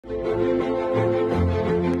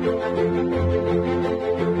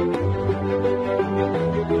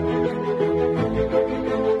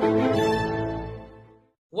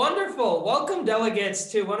Wonderful. Welcome,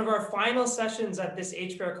 delegates, to one of our final sessions at this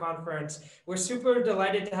HPAIR conference. We're super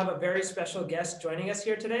delighted to have a very special guest joining us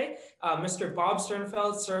here today. Mr. Bob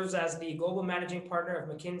Sternfels serves as the Global Managing Partner of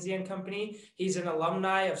McKinsey and Company. He's an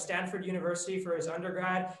alumni of Stanford University for his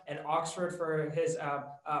undergrad and Oxford for his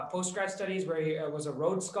postgrad studies, where he was a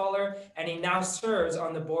Rhodes Scholar, and he now serves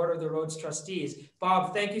on the board of the Rhodes Trustees.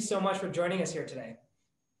 Bob, thank you so much for joining us here today.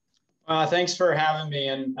 Thanks for having me.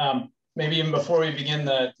 And maybe even before we begin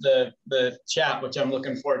the chat, which I'm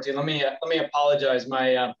looking forward to, let me apologize.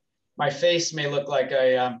 My face may look like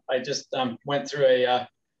I just went through a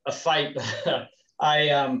fight.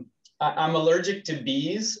 I'm allergic to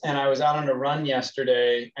bees, and I was out on a run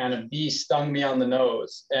yesterday, and a bee stung me on the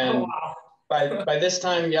nose. And oh, wow. by this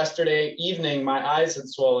time yesterday evening, my eyes had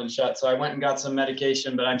swollen shut. So I went and got some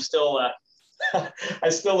medication, but I'm still I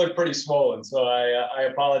still look pretty swollen, so I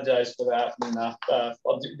apologize for that, and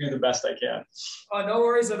I'll do the best I can. Oh, no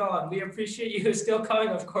worries at all. We appreciate you still coming,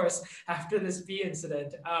 of course, after this bee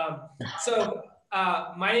incident. My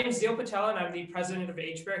name is Zeel Patel, and I'm the president of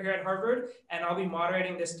HPAIR here at Harvard, and I'll be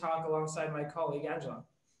moderating this talk alongside my colleague, Angela.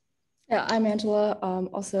 Yeah, I'm Angela,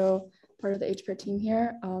 also part of the HPAIR team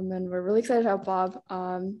here, and we're really excited to have Bob.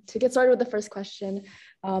 To get started with the first question,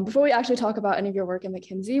 before we actually talk about any of your work in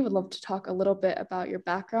McKinsey, we'd love to talk a little bit about your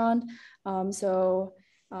background. How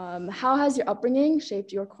has your upbringing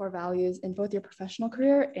shaped your core values in both your professional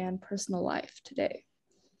career and personal life today?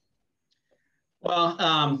 Well,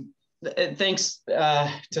 thanks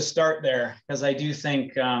to start there, because I do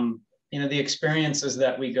think the experiences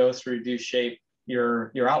that we go through do shape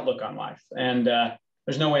your outlook on life, and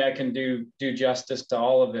there's no way I can do justice to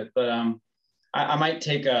all of it, but I might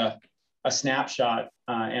take a snapshot,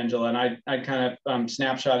 Angela, and I kind of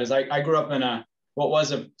snapshot is I grew up in what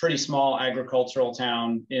was a pretty small agricultural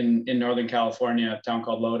town in Northern California, a town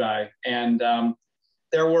called Lodi, and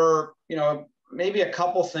there were maybe a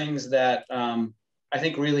couple things that I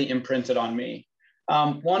think really imprinted on me.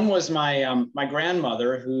 One was my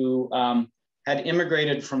grandmother, who had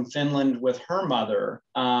immigrated from Finland with her mother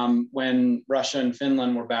when Russia and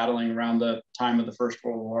Finland were battling around the time of the First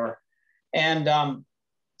World War. And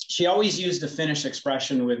she always used a Finnish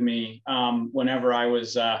expression with me whenever I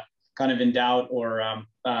was kind of in doubt or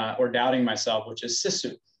doubting myself, which is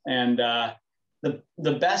sisu. And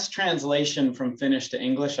the best translation from Finnish to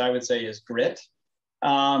English, I would say, is grit.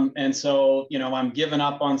 And so, I'm giving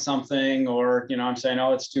up on something, or, I'm saying,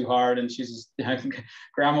 oh, it's too hard. And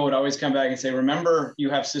grandma would always come back and say, remember, you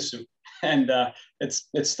have sisu. And it's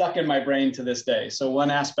stuck in my brain to this day. So one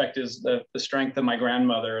aspect is the strength of my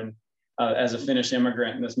grandmother, and as a Finnish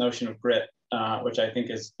immigrant, and this notion of grit, which I think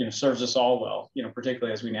is, serves us all well,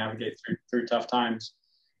 particularly as we navigate through tough times.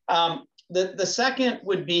 The second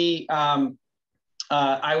would be,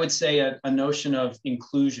 I would say, a notion of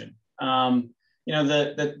inclusion.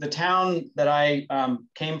 The town that I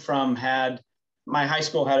came from my high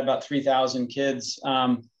school had about 3,000 kids.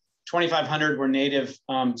 2,500 were native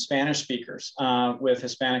Spanish speakers with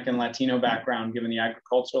Hispanic and Latino background, given the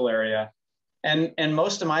agricultural area. And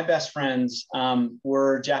most of my best friends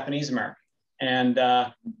were Japanese American. And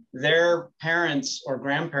their parents or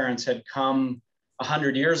grandparents had come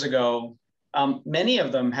 100 years ago. Many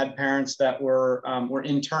of them had parents that were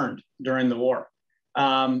interned during the war.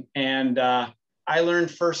 I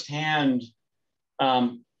learned firsthand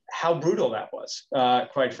how brutal that was,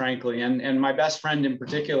 quite frankly. And my best friend in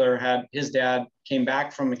particular his dad came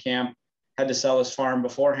back from the camp, had to sell his farm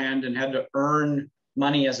beforehand, and had to earn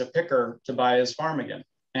money as a picker to buy his farm again.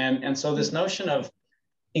 And so this notion of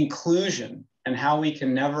inclusion and how we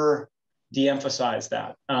can never de-emphasize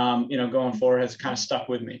that, going forward has kind of stuck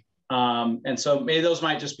with me. And so maybe those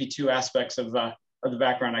might just be two aspects of the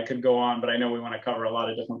background. I could go on, but I know we want to cover a lot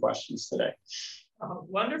of different questions today.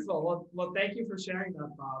 Wonderful. Well, thank you for sharing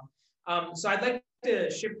that, Bob. So I'd like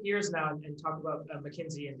to shift gears now and talk about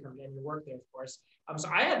McKinsey and your work there, of course. So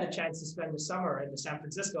I had the chance to spend the summer in the San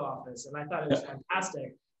Francisco office, and I thought it was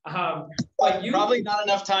fantastic. Probably not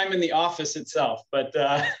enough time in the office itself, but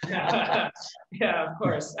yeah, of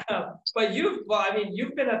course. But you've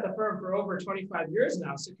been at the firm for over 25 years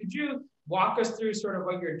now. So could you walk us through sort of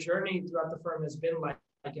what your journey throughout the firm has been like,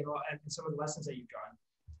 and some of the lessons that you've drawn?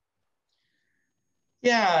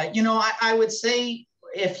 Yeah, I would say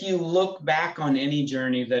if you look back on any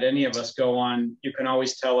journey that any of us go on, you can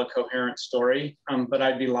always tell a coherent story. But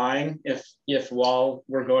I'd be lying if while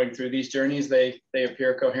we're going through these journeys, they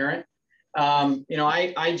appear coherent.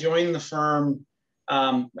 I joined the firm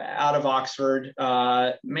out of Oxford,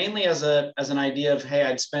 mainly as an idea of, hey,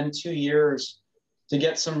 I'd spend 2 years to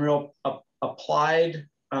get some real applied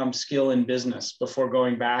skill in business before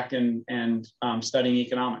going back and studying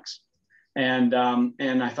economics. And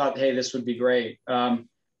I thought, hey, this would be great.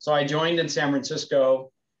 So I joined in San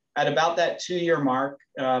Francisco. At about that 2-year mark,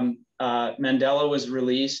 Mandela was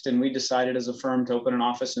released, and we decided as a firm to open an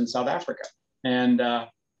office in South Africa. And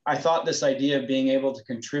I thought this idea of being able to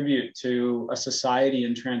contribute to a society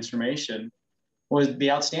in transformation would be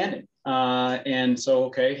outstanding. And so,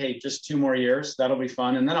 okay, hey, just 2 more years, that'll be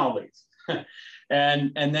fun, and then I'll leave.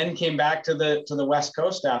 and then came back to the West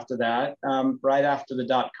Coast after that, right after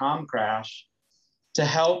the .com crash, to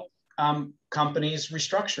help companies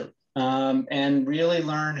restructure and really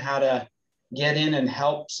learn how to get in and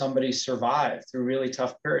help somebody survive through really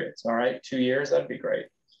tough periods. All right, 2 years, that'd be great.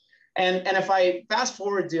 And if I fast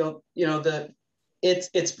forward,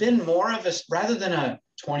 it's been more of a, rather than a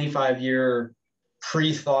 25-year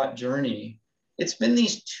pre-thought journey, it's been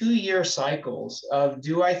these 2-year cycles of,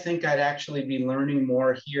 do I think I'd actually be learning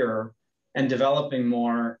more here and developing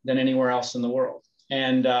more than anywhere else in the world?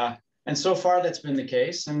 And so far that's been the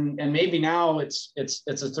case. And maybe now it's a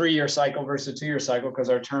 3-year cycle versus a 2-year cycle, because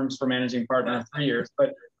our terms for managing partner are 3 years.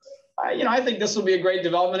 But I think this will be a great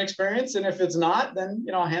development experience. And if it's not, then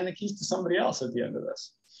I'll hand the keys to somebody else at the end of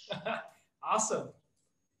this. Awesome.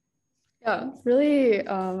 Yeah, really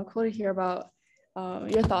cool to hear about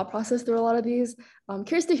your thought process through a lot of these. I'm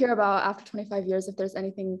curious to hear about, after 25 years, if there's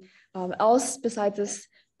anything else besides this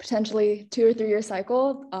potentially 2 or 3 year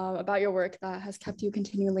cycle about your work that has kept you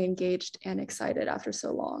continually engaged and excited after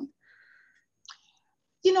so long.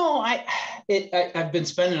 I've been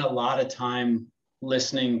spending a lot of time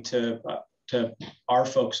listening to our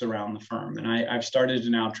folks around the firm, and I've started to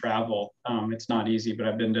now travel. It's not easy, but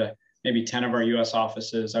I've been to maybe 10 of our U.S.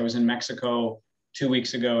 offices. I was in Mexico 2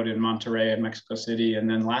 weeks ago, in Monterrey and Mexico City, and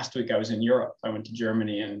then last week I was in Europe. I went to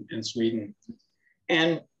Germany and Sweden.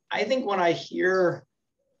 And I think when I hear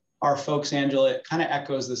our folks, Angela, it kind of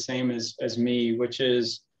echoes the same as me, which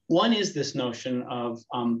is, one is this notion of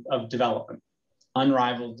development,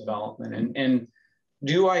 unrivaled development. And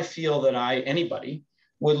do I feel that anybody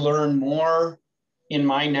would learn more in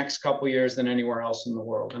my next couple of years than anywhere else in the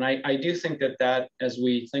world? And I do think that as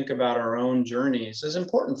we think about our own journeys, is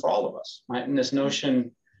important for all of us, right? And this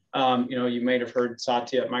notion, you may have heard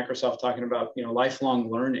Satya at Microsoft talking about,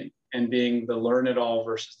 lifelong learning and being the learn-it-all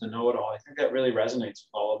versus the know-it-all. I think that really resonates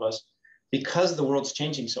with all of us, because the world's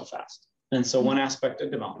changing so fast. And so one aspect of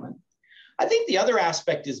development. I think the other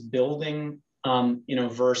aspect is building,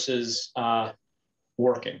 versus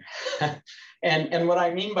working. And what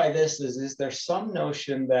I mean by this is there's some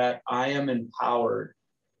notion that I am empowered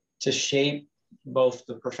to shape both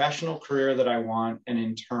the professional career that I want, and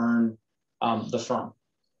in turn, the firm.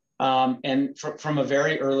 And from a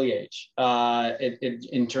very early age,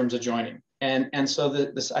 in terms of joining. And so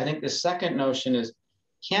I think the second notion is,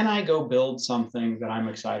 can I go build something that I'm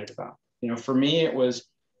excited about? For me, it was,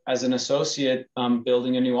 as an associate,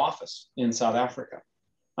 building a new office in South Africa,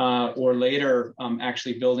 or later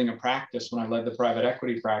actually building a practice when I led the private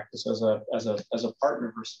equity practice as a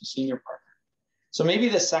partner versus a senior partner. So maybe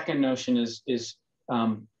the second notion is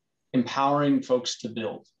empowering folks to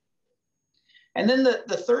build. And then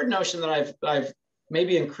the third notion that I've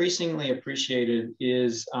maybe increasingly appreciated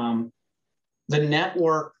is the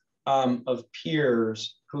network of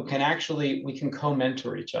peers who we can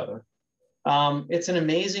co-mentor each other. It's an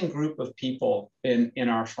amazing group of people in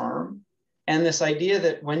our firm. And this idea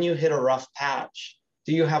that when you hit a rough patch,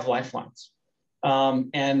 do you have lifelines?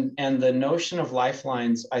 And the notion of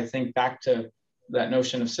lifelines, I think back to that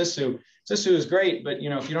notion of Sisu. Sisu is great, but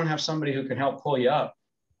if you don't have somebody who can help pull you up,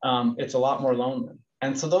 it's a lot more lonely.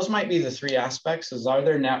 And so those might be the 3 aspects: are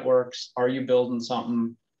there networks? Are you building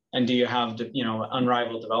something? And do you have,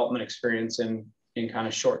 unrivaled development experience in kind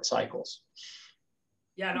of short cycles?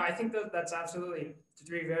 Yeah, no, I think that's absolutely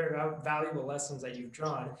 3 very valuable lessons that you've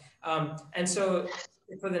drawn. And so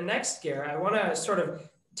for the next gear, I want to sort of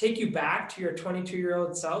take you back to your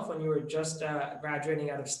 22-year-old self when you were just graduating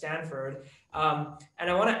out of Stanford. And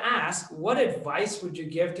I want to ask, what advice would you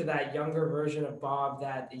give to that younger version of Bob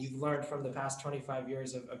that you've learned from the past 25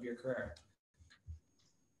 years of your career?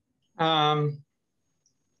 I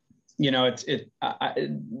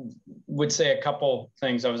would say a couple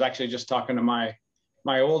things. I was actually just talking to my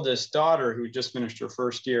oldest daughter, who just finished her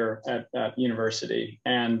first year at university,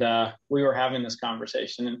 and we were having this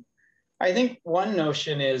conversation. And I think one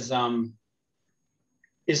notion is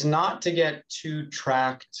not to get too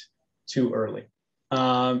tracked too early,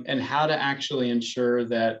 and how to actually ensure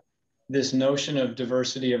that this notion of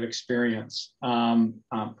diversity of experience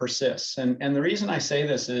persists. And the reason I say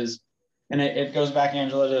this is, and it goes back,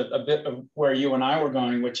 Angela, to a bit of where you and I were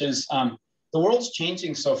going, which is the world's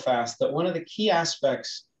changing so fast that one of the key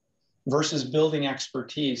aspects versus building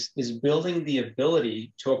expertise is building the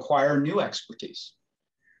ability to acquire new expertise.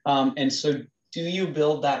 And so do you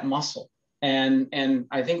build that muscle? And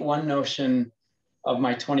I think one notion of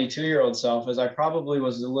my 22-year-old self is I probably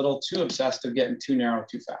was a little too obsessed of getting too narrow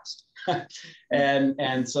too fast.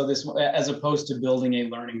 and so this, as opposed to building a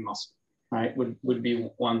learning muscle, right, would be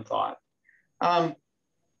one thought.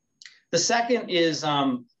 The second is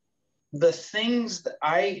the things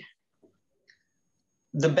that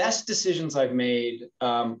the best decisions I've made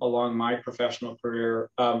along my professional career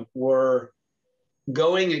were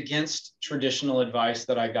going against traditional advice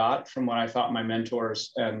that I got from what I thought my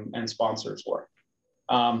mentors and sponsors were.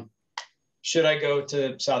 Should I go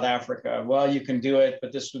to South Africa? Well, you can do it,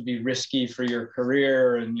 but this would be risky for your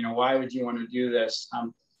career. And, why would you want to do this?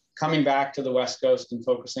 Coming back to the West Coast and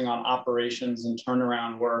focusing on operations and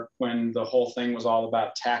turnaround work when the whole thing was all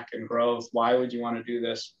about tech and growth. Why would you want to do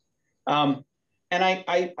this? And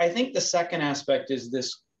I think the second aspect is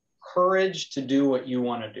this courage to do what you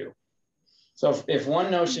want to do. So if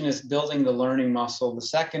one notion is building the learning muscle, the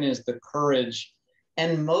second is the courage.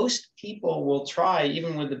 And most people will try,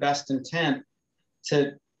 even with the best intent,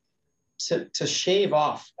 to shave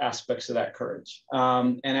off aspects of that courage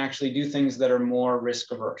and actually do things that are more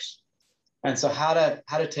risk averse. And so how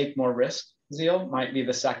to take more risk, Zeal, might be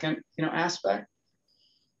the second aspect.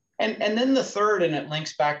 And then the third, and it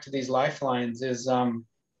links back to these lifelines, is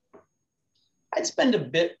I'd spend a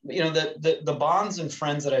bit, the bonds and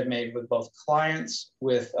friends that I've made with both clients,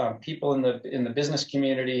 with people in the business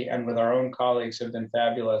community, and with our own colleagues have been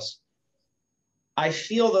fabulous. I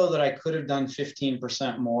feel, though, that I could have done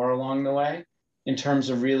 15% more along the way in terms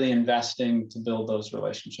of really investing to build those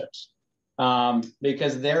relationships,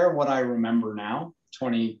 because they're what I remember now,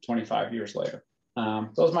 20, 25 years later.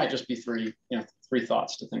 Those might just be three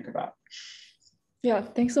thoughts to think about. Yeah,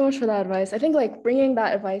 thanks so much for that advice. I think bringing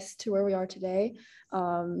that advice to where we are today,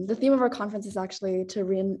 the theme of our conference is actually to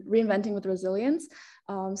reinventing with resilience.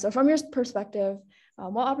 So from your perspective,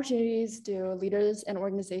 what opportunities do leaders and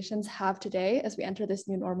organizations have today as we enter this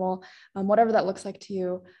new normal, whatever that looks like to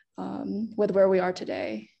you, with where we are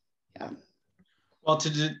today? Yeah. Well, to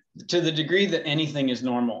the degree that anything is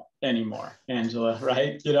normal anymore, Angela,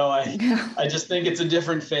 right? I just think it's a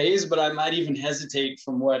different phase, but I might even hesitate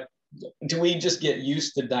from do we just get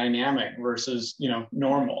used to dynamic versus,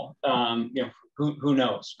 normal? Who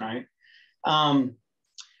knows, right?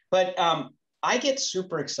 But I get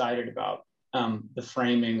super excited about the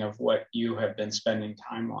framing of what you have been spending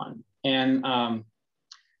time on. And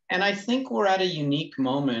I think we're at a unique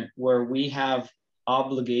moment where we have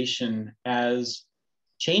obligation as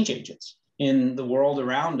change agents in the world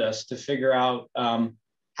around us to figure out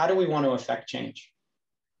how do we want to affect change.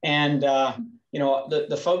 And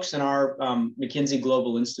the folks in our McKinsey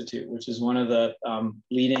Global Institute, which is one of the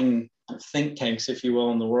leading think tanks, if you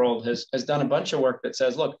will, in the world, has done a bunch of work that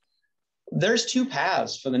says, look, there's two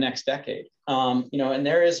paths for the next decade. And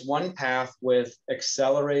there is one path with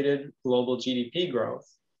accelerated global GDP growth,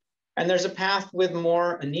 and there's a path with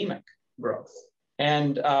more anemic growth,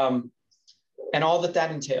 and all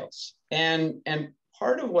that entails. And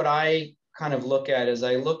part of what I kind of look at is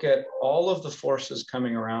I look at all of the forces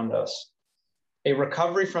coming around us, a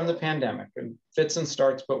recovery from the pandemic, and fits and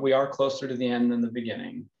starts, but we are closer to the end than the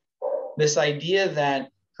beginning. This idea that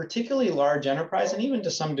particularly large enterprise, and even to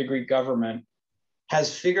some degree government,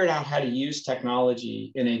 has figured out how to use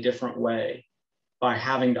technology in a different way by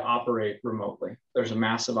having to operate remotely. There's a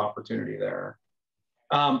massive opportunity there.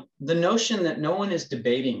 The notion that no one is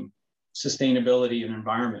debating sustainability and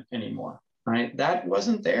environment anymore, right? That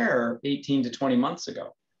wasn't there 18 to 20 months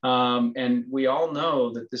ago. And we all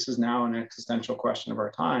know that this is now an existential question of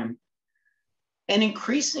our time. And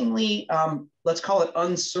increasingly, let's call it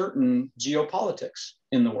uncertain geopolitics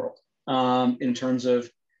in the world in terms of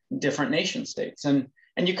different nation states. And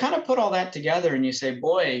you kind of put all that together and you say,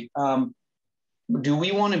 boy, do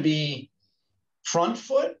we want to be front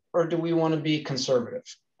foot or do we want to be conservative?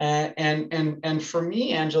 And for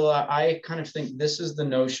me, Angela, I kind of think this is the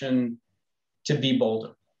notion to be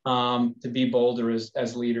bolder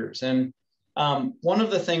as leaders. And one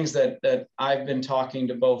of the things that I've been talking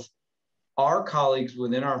to both our colleagues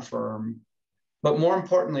within our firm, but more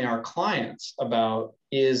importantly, our clients about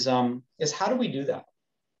is how do we do that?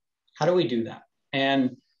 How do we do that?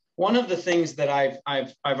 And one of the things that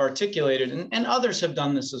I've articulated, and others have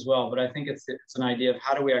done this as well, but I think it's an idea of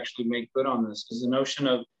how do we actually make good on this, is the notion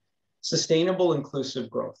of sustainable inclusive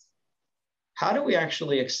growth. How do we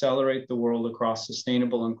actually accelerate the world across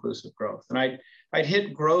sustainable inclusive growth? And I'd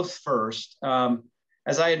hit growth first.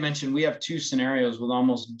 As I had mentioned, we have two scenarios with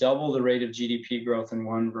almost double the rate of GDP growth in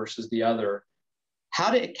one versus the other.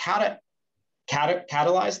 How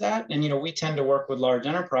catalyze that? And, we tend to work with large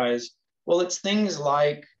enterprise. Well, it's things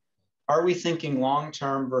like, are we thinking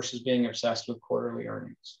long-term versus being obsessed with quarterly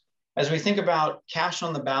earnings? As we think about cash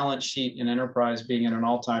on the balance sheet in enterprise being at an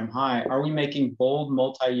all-time high, are we making bold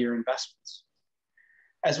multi-year investments?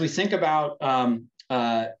 As we think about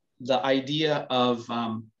the idea of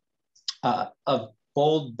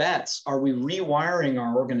bold bets, are we rewiring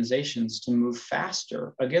our organizations to move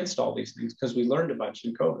faster against all these things? Because we learned a bunch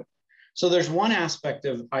in COVID. So there's one aspect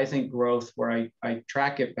of, I think, growth where I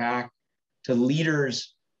track it back to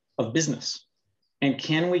leaders of business. And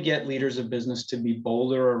can we get leaders of business to be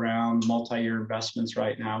bolder around multi-year investments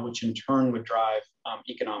right now, which in turn would drive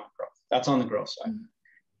economic growth? That's on the growth side.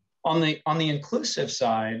 Mm-hmm. On the inclusive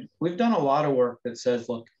side, we've done a lot of work that says,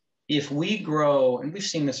 look, if we grow, and we've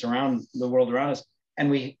seen this around the world around us,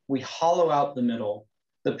 and we hollow out the middle,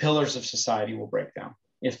 the pillars of society will break down.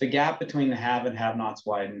 If the gap between the have and have-nots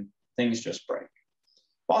widen, things just break.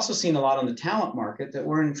 We've also seen a lot on the talent market that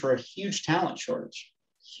we're in for a huge talent shortage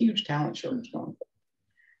going forward.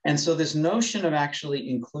 And so this notion of actually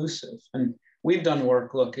inclusive, and we've done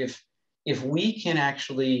work, look, if we can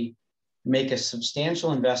actually make a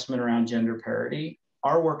substantial investment around gender parity,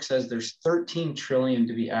 our work says there's 13 trillion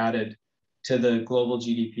to be added to the global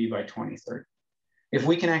GDP by 2030. If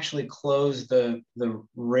we can actually close the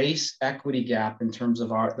race equity gap in terms of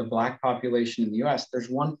the Black population in the US, there's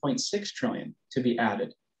 1.6 trillion to be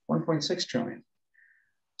added, 1.6 trillion.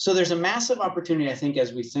 So there's a massive opportunity, I think,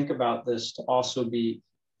 as we think about this to also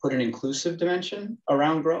put an inclusive dimension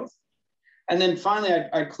around growth. And then finally,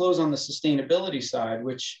 I'd close on the sustainability side,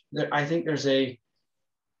 which I think there's a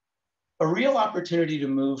real opportunity to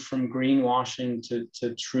move from greenwashing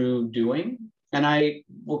to true doing. And I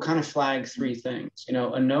will kind of flag three things,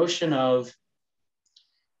 a notion of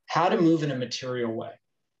how to move in a material way.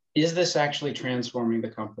 Is this actually transforming the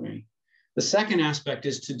company? The second aspect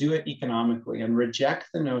is to do it economically and reject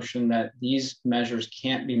the notion that these measures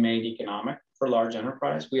can't be made economic for large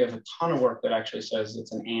enterprise. We have a ton of work that actually says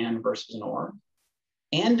it's an and versus an or,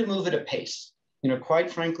 and to move at a pace. Quite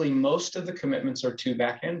frankly, most of the commitments are too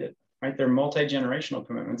back-ended, right? They're multi-generational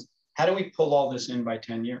commitments. How do we pull all this in by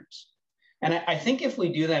 10 years? And I think if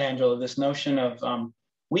we do that, Angela, this notion of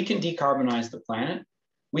we can decarbonize the planet,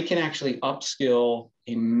 we can actually upskill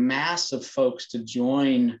a mass of folks to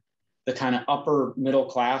join the kind of upper middle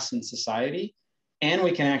class in society, and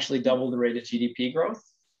we can actually double the rate of GDP growth.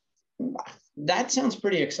 That sounds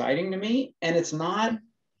pretty exciting to me, and it's not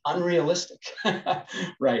unrealistic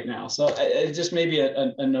right now. So it just may be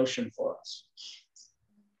a notion for us.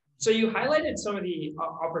 So you highlighted some of the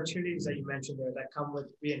opportunities that you mentioned there that come with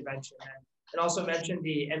reinvention, and also mentioned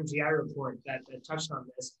the MGI report that touched on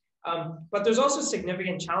this. But there's also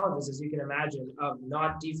significant challenges, as you can imagine, of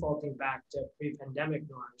not defaulting back to pre-pandemic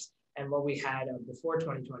norms and what we had before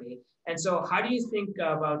 2020. And so how do you think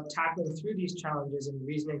about tackling through these challenges and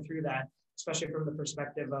reasoning through that, especially from the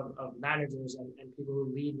perspective of managers and people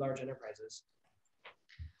who lead large enterprises?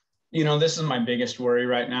 This is my biggest worry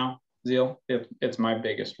right now, Zeal. It's my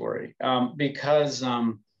biggest worry because,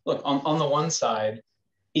 look, on the one side,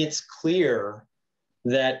 it's clear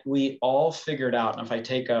that we all figured out, and if I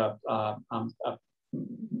take a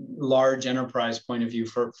large enterprise point of view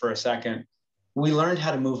for a second, we learned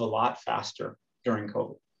how to move a lot faster during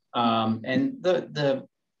COVID. And the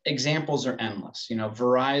examples are endless.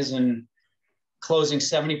 Verizon closing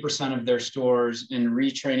 70% of their stores and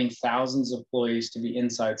retraining thousands of employees to be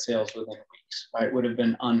inside sales within weeks, right? Would have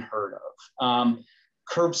been unheard of.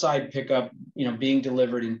 Curbside pickup, being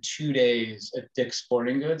delivered in 2 days at Dick's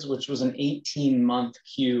Sporting Goods, which was an 18-month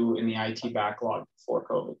queue in the IT backlog before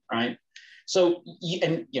COVID, right? So,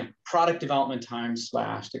 product development time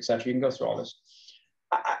slashed, et cetera. You can go through all this.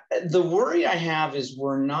 The worry I have is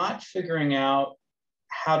we're not figuring out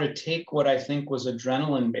how to take what I think was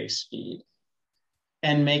adrenaline-based speed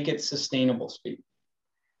and make it sustainable speed.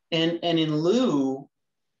 And in lieu,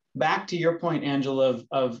 back to your point, Angela,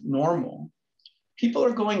 of normal, people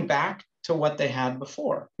are going back to what they had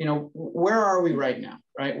before. Where are we right now,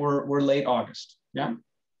 right? We're late August, yeah?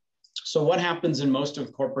 So what happens in most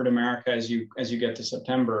of corporate America as you get to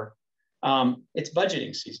September? It's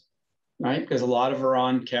budgeting season, right? Because a lot of our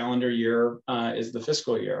on calendar year is the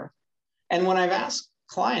fiscal year. And when I've asked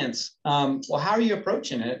clients, well, how are you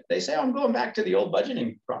approaching it? They say, I'm going back to the old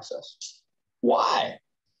budgeting process. Why?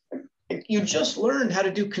 You just learned how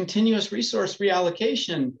to do continuous resource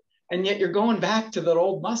reallocation, and yet you're going back to that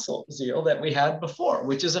old muscle, Zeal, that we had before,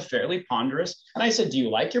 which is a fairly ponderous. And I said, do you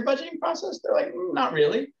like your budgeting process? They're like, not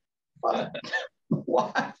really. But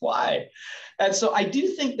why? And so I do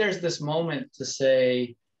think there's this moment to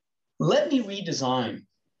say, let me redesign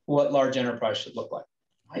what large enterprise should look like,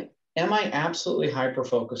 right? Am I absolutely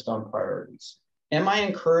hyper-focused on priorities? Am I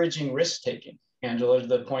encouraging risk-taking? Angela,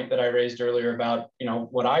 the point that I raised earlier about,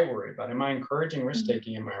 what I worry about. Am I encouraging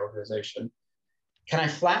risk-taking in my organization? Can I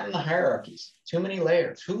flatten the hierarchies? Too many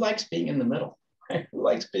layers. Who likes being in the middle? Right? Who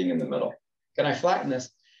likes being in the middle? Can I flatten this?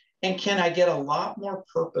 And can I get a lot more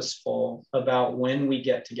purposeful about when we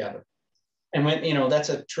get together? And when, that's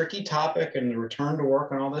a tricky topic and the return to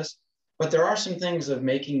work and all this, but there are some things of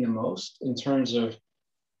making the most in terms of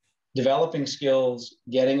developing skills,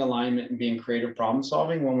 getting alignment, and being creative problem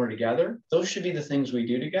solving when we're together. Those should be the things we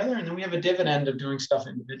do together. And then we have a dividend of doing stuff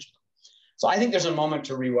individually. So I think there's a moment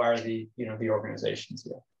to rewire the organizations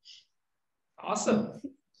here. Awesome.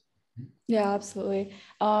 Yeah, absolutely.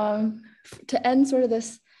 To end sort of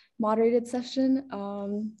this moderated session,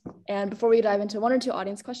 and before we dive into one or two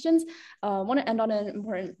audience questions, I want to end on an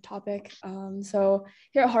important topic. So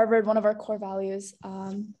here at Harvard, one of our core values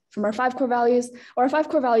from our 5 core values, or our 5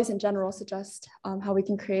 core values in general, suggest how we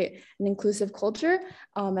can create an inclusive culture.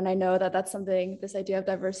 And I know that that's something, this idea of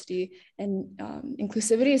diversity and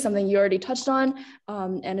inclusivity is something you already touched on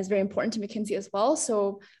and is very important to McKinsey as well.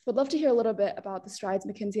 So would love to hear a little bit about the strides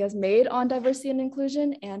McKinsey has made on diversity and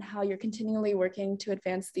inclusion and how you're continually working to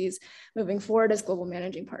advance these moving forward as global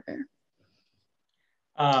managing partner.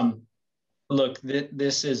 Look,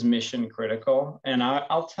 this is mission critical. And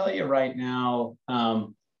I'll tell you right now,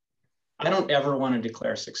 I don't ever want to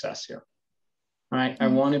declare success here, right? I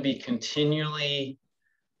want to be continually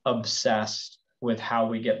obsessed with how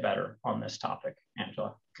we get better on this topic,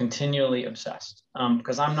 Angela, continually obsessed,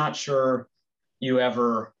 because I'm not sure you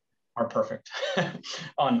ever are perfect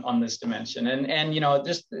on this dimension. And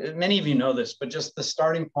just many of you know this, but just the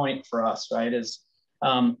starting point for us, right, is,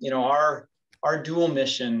 our dual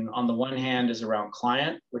mission on the one hand is around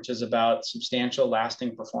client, which is about substantial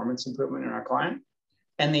lasting performance improvement in our client.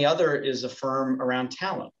 And the other is a firm around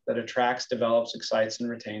talent that attracts, develops, excites, and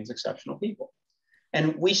retains exceptional people.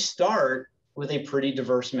 And we start with a pretty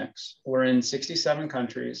diverse mix. We're in 67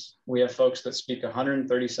 countries. We have folks that speak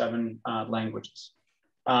 137 languages.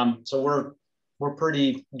 So we're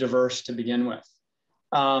pretty diverse to begin with.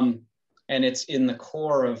 And it's in the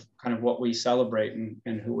core of kind of what we celebrate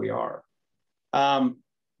and who we are.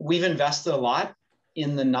 We've invested a lot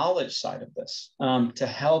in the knowledge side of this to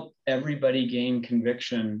help everybody gain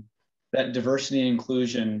conviction that diversity and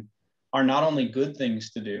inclusion are not only good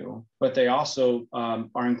things to do, but they also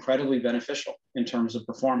are incredibly beneficial in terms of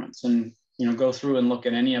performance. And go through and look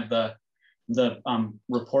at any of the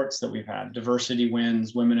reports that we've had: diversity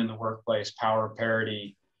wins, women in the workplace, power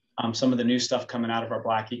parity, some of the new stuff coming out of our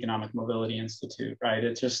Black Economic Mobility Institute, right?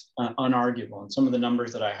 It's just unarguable. And some of the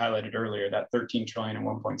numbers that I highlighted earlier, that 13 trillion and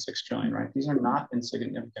 1.6 trillion, right? These are not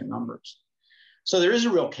insignificant numbers. So there is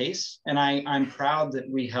a real case, and I'm proud that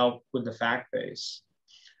we help with the fact base.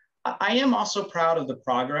 I am also proud of the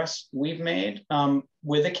progress we've made,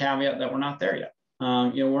 with a caveat that we're not there yet.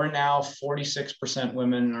 We're now 46%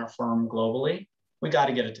 women in our firm globally. We got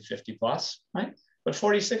to get it to 50 plus, right? But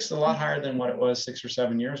 46 is a lot higher than what it was 6 or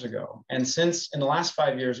 7 years ago. And since in the last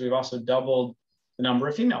 5 years, we've also doubled the number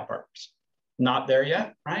of female partners. Not there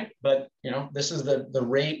yet, right? But this is the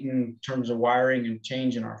rate in terms of wiring and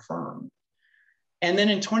change in our firm. And then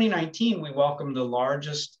in 2019, we welcomed the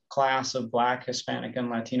largest class of Black, Hispanic,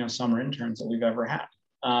 and Latino summer interns that we've ever had.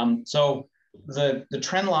 So the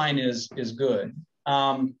trend line is good.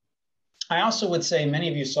 I also would say many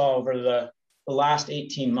of you saw over the last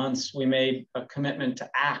 18 months, we made a commitment to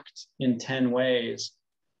act in 10 ways,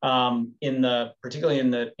 particularly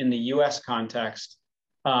in the U.S. context,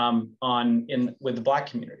 with the Black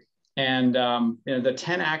community. And the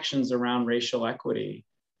 10 actions around racial equity,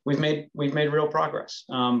 we've made real progress.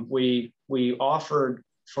 We offered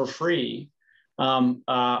for free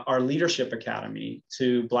our Leadership Academy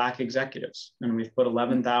to Black executives, and we've put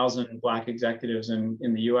 11,000 Black executives in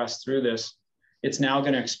the U.S. through this. It's now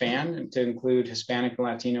going to expand to include Hispanic,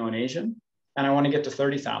 Latino, and Asian. And I want to get to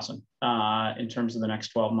 30,000 in terms of the next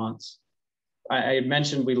 12 months. I had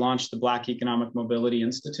mentioned we launched the Black Economic Mobility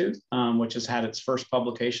Institute, which has had its first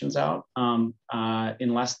publications out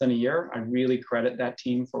in less than a year. I really credit that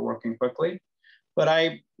team for working quickly. But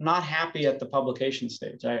I'm not happy at the publication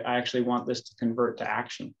stage. I actually want this to convert to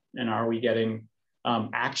action. And are we getting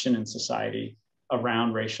action in society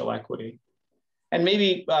around racial equity? And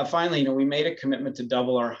maybe finally, we made a commitment to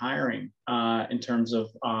double our hiring in terms of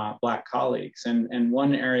Black colleagues. And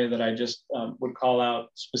one area that I just would call out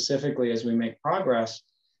specifically as we make progress,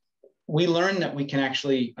 we learned that we can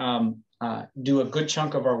actually do a good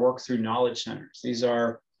chunk of our work through knowledge centers. These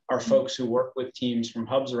are our folks who work with teams from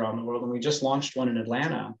hubs around the world. And we just launched one in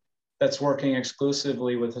Atlanta that's working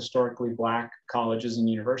exclusively with historically Black colleges and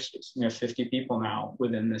universities. We have 50 people now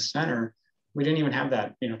within this center. We didn't even have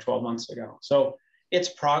that, 12 months ago. So it's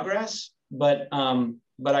progress, but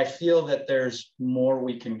I feel that there's more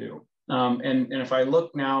we can do. And if I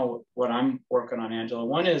look now, what I'm working on, Angela,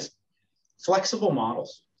 one is flexible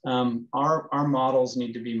models. Our models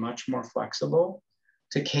need to be much more flexible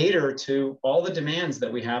to cater to all the demands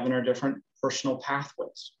that we have in our different personal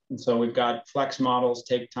pathways. And so we've got flex models,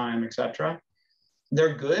 take time, et cetera.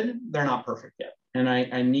 They're good, they're not perfect yet. And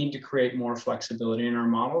I need to create more flexibility in our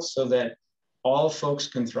models so that all folks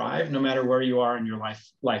can thrive no matter where you are in your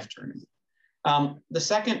life journey. The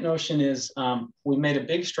second notion is we made a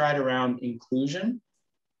big stride around inclusion,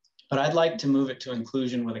 but I'd like to move it to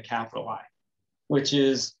inclusion with a capital I, which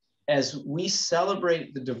is as we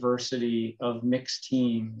celebrate the diversity of mixed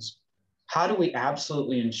teams, how do we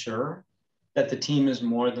absolutely ensure that the team is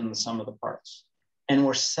more than the sum of the parts? And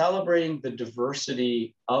we're celebrating the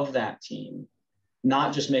diversity of that team,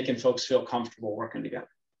 not just making folks feel comfortable working together.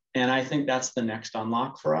 And I think that's the next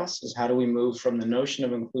unlock for us, is how do we move from the notion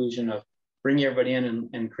of inclusion of bringing everybody in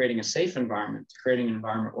and creating a safe environment to creating an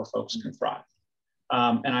environment where folks can thrive.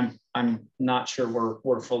 And I'm not sure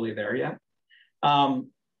we're fully there yet.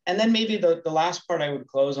 And then maybe the last part I would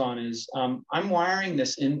close on is I'm wiring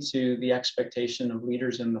this into the expectation of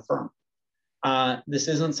leaders in the firm. This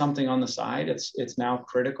isn't something on the side. It's now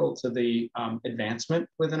critical to the advancement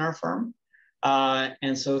within our firm.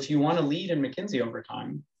 And so if you want to lead in McKinsey over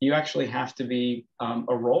time, you actually have to be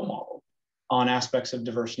a role model on aspects of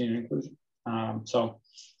diversity and inclusion. So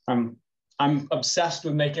I'm obsessed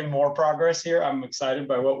with making more progress here. I'm excited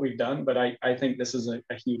by what we've done, but I think this is a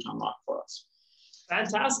huge unlock for us.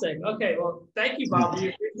 Fantastic. Okay, well, thank you, Bob.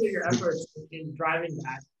 We appreciate your efforts in driving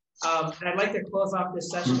that. And I'd like to close off this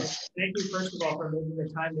session. Thank you, first of all, for making the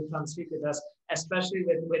time to come speak with us, especially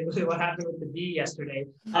with what happened with the bee yesterday.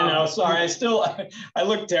 I know, sorry, I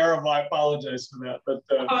look terrible. I apologize for that. But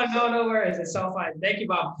Oh, no worries. It's so fine. Thank you,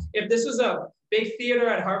 Bob. If this was a big theater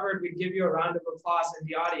at Harvard, we'd give you a round of applause in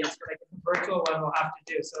the audience, but the virtual one we'll have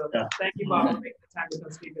to do. So Thank you, Bob, for making the time to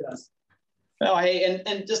come speak with us. Oh, hey,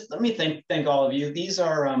 and just let me thank all of you. These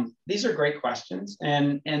are great questions,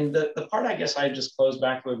 and the part I guess I just close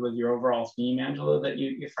back with your overall theme, Angela, that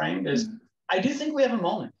you framed is I do think we have a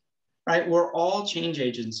moment, right? We're all change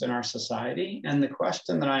agents in our society, and the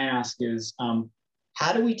question that I ask is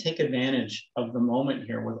how do we take advantage of the moment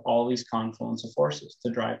here with all these confluence of forces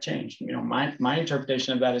to drive change? My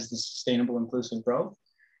interpretation of that is the sustainable, inclusive growth.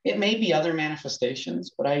 It may be other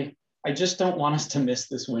manifestations, but I just don't want us to miss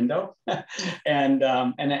this window. and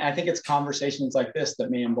I think it's conversations like this that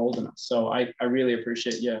may embolden us. So I really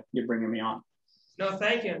appreciate you bringing me on. No,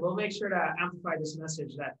 thank you. And we'll make sure to amplify this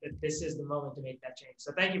message that this is the moment to make that change.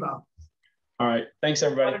 So thank you, Bob. All right. Thanks,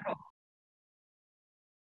 everybody. Wonderful.